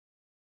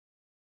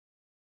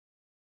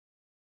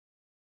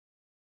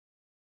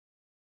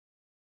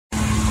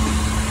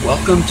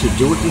Welcome to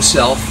Do It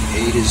Yourself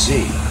A to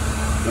Z.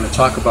 I'm going to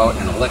talk about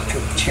an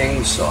electric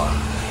chainsaw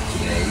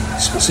today,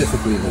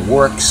 specifically the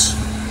Worx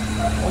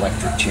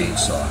electric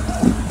chainsaw.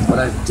 What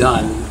I've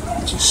done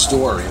to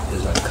store it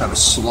is I've cut a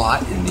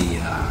slot in the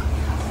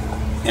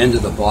end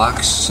of the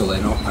box so I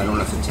don't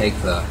have to take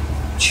the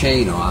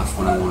chain off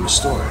when I want to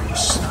store it.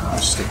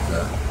 Just stick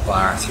the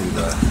bar through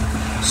the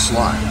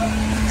slot.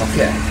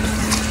 Okay.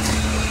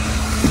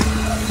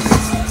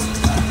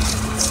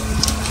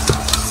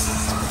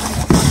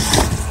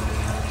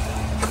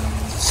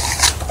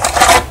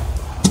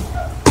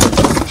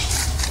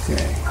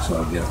 So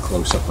I'll get a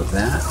close-up of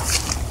that.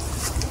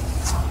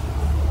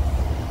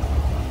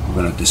 We're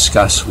going to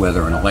discuss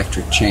whether an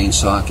electric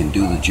chainsaw can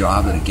do the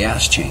job that a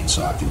gas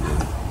chainsaw can do.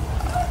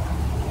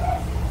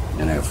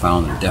 And I've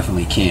found that it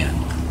definitely can.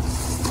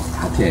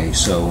 Okay,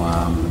 so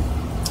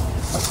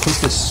I've put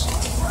this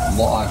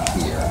log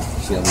here,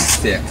 fairly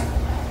thick,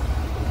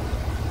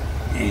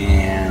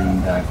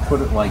 and I put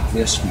it like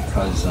this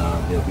because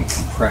there'll be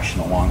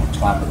compression along the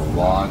top of the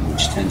log,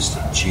 which tends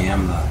to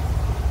jam the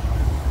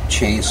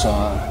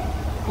chainsaw,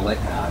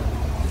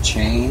 the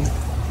chain,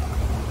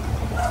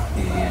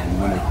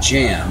 and when it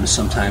jams,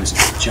 sometimes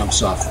it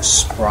jumps off the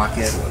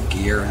sprocket or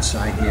gear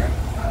inside here,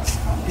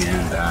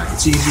 and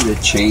it's easy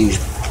to change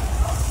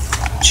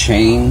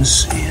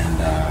chains and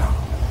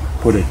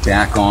put it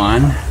back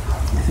on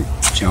if it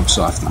jumps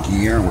off the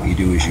gear. What you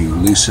do is you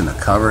loosen the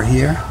cover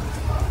here,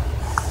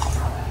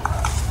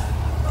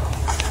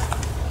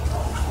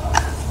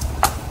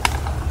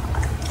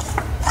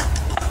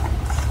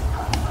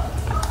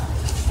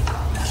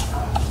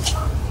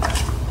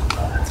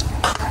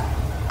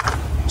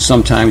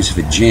 sometimes if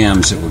it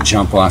jams, it will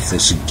jump off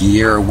this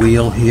gear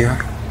wheel here.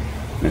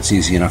 And it's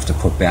easy enough to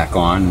put back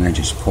on, and then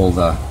just pull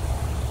the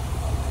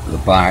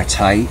bar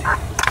tight,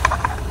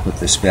 put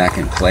this back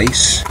in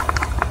place,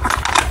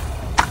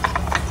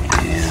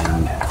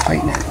 and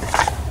tighten it.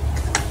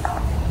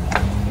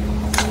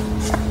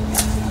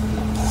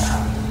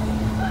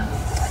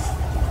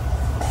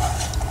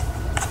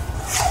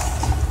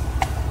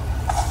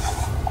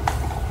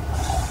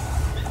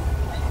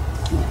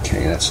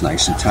 Okay, that's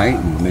nice and tight,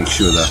 and make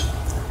sure the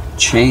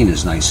chain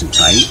is nice and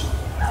tight.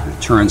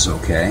 It turns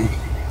okay.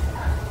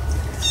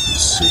 Let's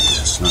see,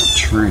 it's not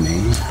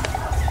turning.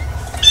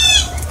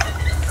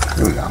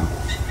 There we go.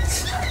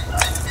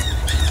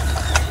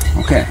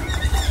 Okay,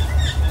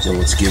 so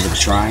let's give it a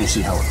try and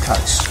see how it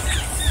cuts.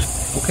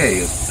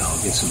 Okay,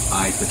 I'll get some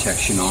eye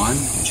protection on,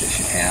 which I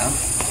should have.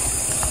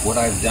 What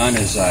I've done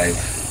is I've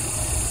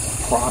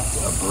propped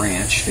a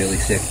branch, fairly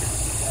thick,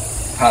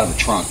 part of the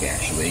trunk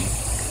actually,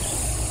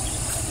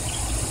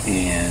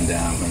 and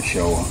I'm going to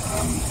show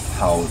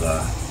how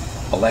the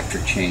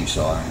electric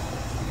chainsaw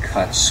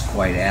cuts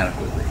quite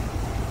adequately.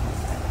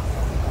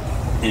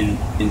 In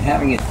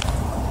having it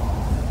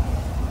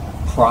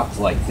propped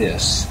like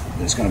this,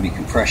 there's going to be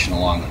compression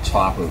along the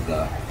top of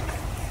the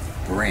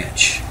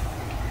branch.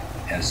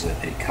 As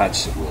it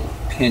cuts, it will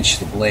pinch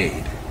the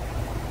blade.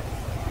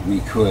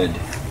 We could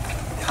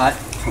cut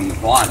from the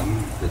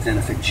bottom, but then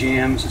if it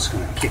jams, it's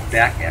going to kick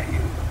back at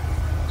you.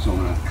 So I'm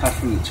going to cut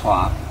from the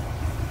top,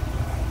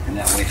 and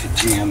that way if it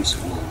jams,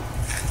 it will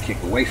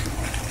kick away from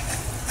it.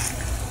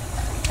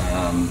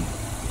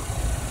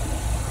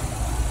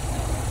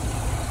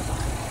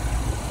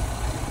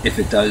 If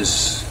it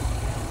does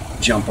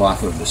jump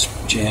off of the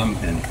jam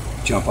and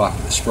jump off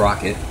of the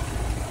sprocket,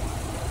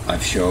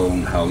 I've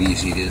shown how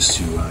easy it is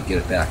to get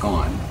it back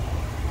on.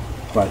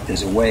 But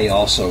there's a way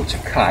also to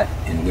cut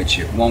in which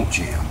it won't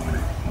jam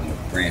when the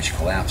branch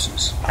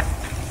collapses.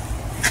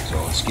 So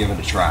let's give it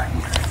a try.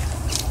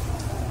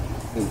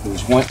 There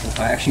was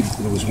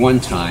one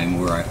time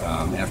where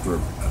after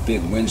a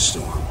big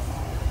windstorm,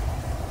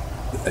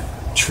 a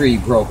tree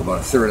broke about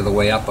a third of the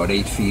way up, about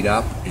 8 feet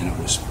up, and it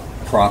was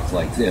propped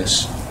like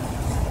this.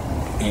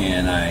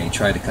 And I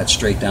tried to cut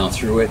straight down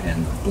through it,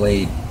 and the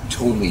blade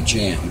totally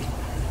jammed.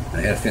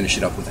 I had to finish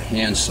it up with a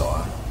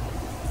handsaw.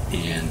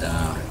 And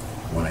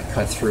when I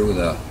cut through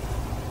the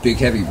big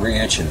heavy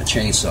branch, and the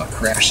chainsaw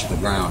crashed to the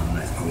ground, and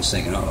I was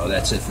thinking, oh,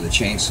 that's it for the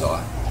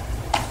chainsaw.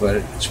 But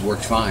it's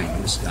worked fine.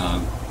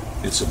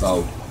 It's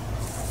about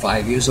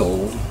 5 years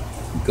old.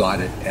 We got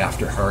it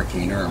after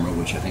Hurricane Irma,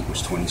 which I think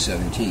was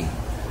 2017.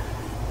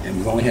 And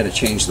we've only had to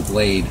change the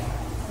blade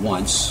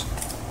once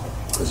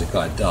because it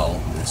got dull,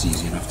 and that's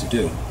easy enough to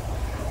do.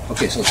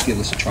 Okay, so let's give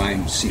this a try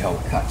and see how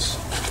it cuts.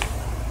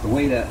 The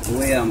way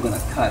I'm going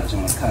to cut is I'm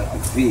going to cut a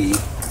V.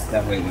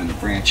 That way when the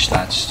branch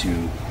starts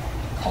to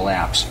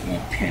collapse, it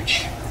won't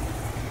pinch.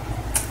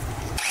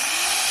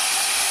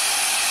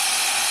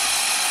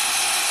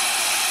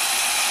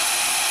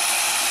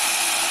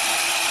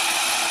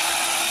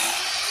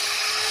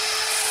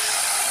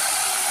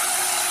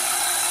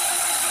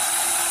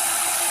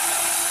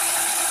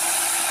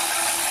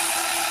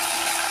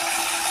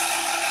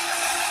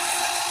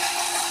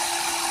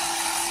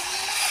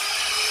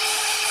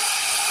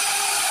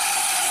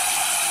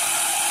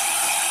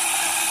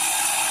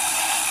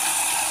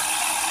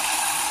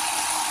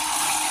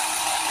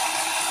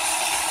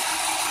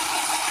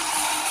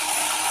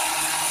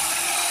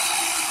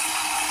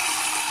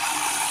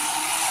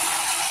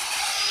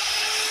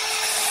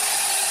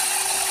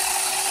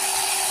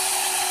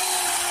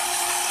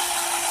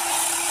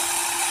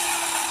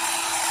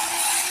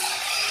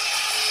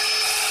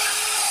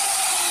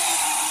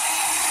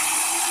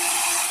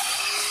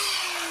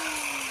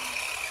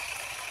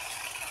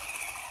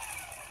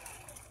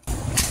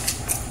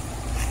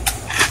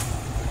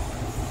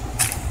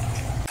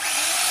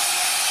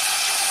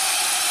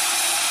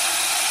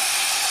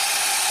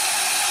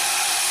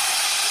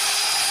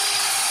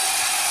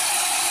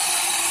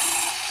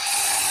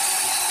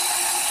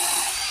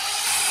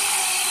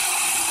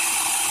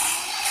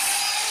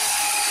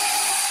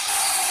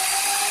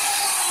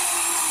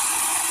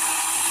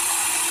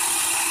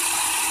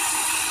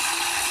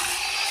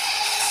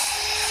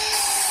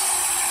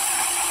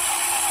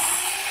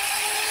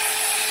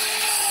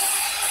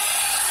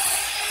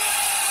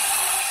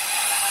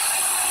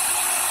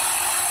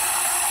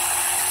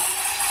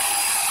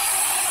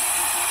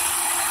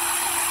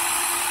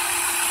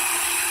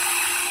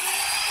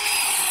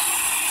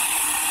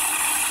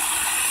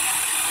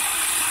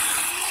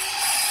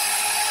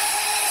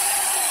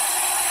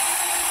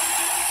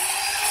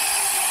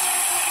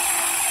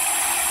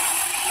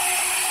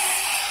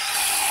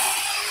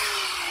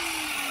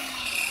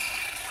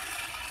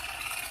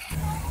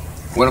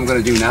 what I'm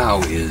going to do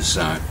now is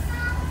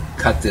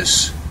cut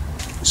this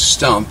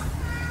stump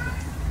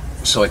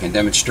so I can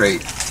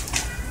demonstrate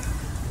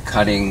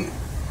cutting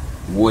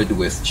wood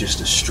with just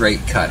a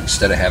straight cut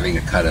instead of having to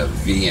cut a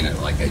V in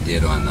it like I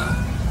did on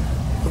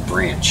the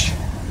branch.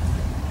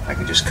 I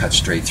can just cut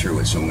straight through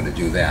it, so I'm going to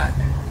do that.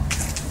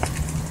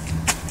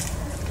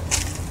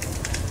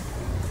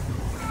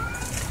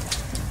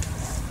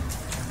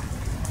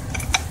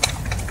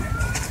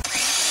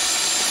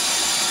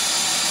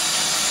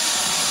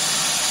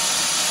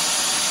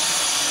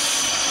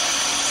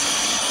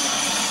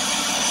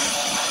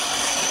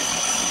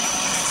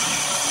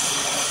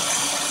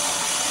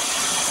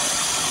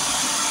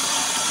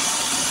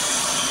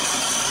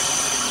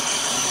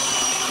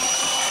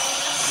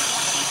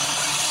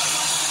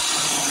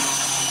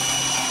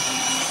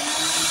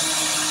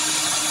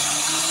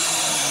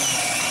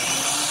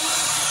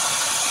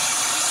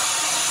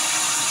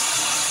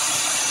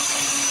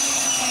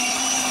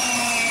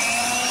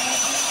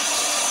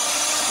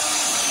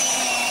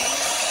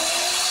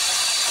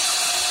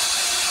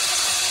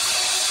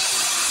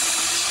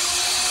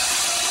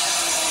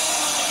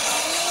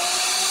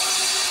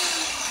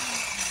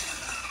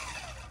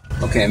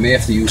 Okay, I may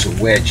have to use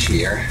a wedge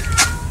here.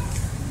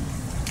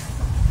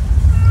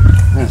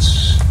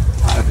 That's,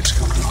 a lot of it's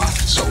coming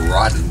off. It's so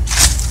rotten.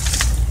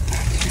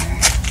 Okay.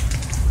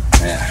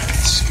 Yeah,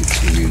 let's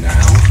continue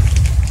now.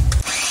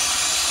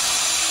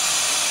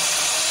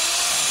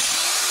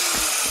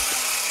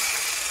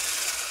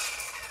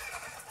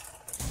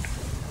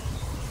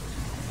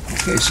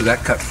 Okay, so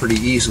that cut pretty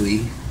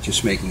easily,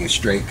 just making a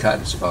straight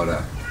cut. It's about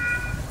a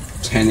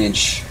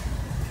 10-inch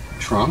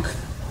trunk.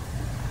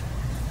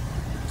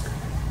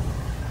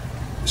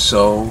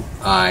 So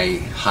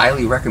I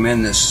highly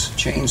recommend this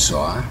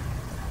chainsaw,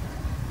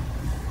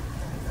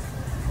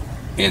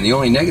 and the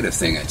only negative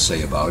thing I'd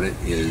say about it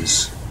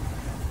is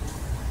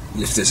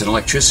if there's an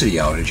electricity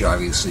outage,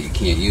 obviously you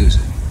can't use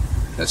it.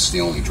 That's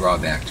the only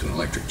drawback to an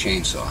electric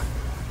chainsaw.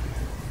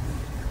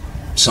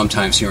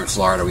 Sometimes here in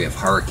Florida we have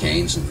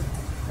hurricanes and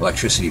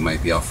electricity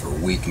might be out for a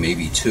week,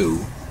 maybe two.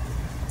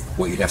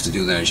 What you'd have to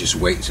do then is just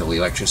wait until the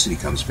electricity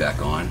comes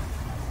back on,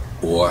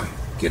 or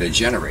get a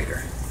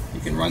generator. You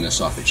can run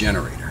this off a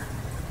generator.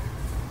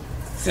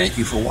 Thank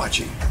you for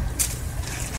watching.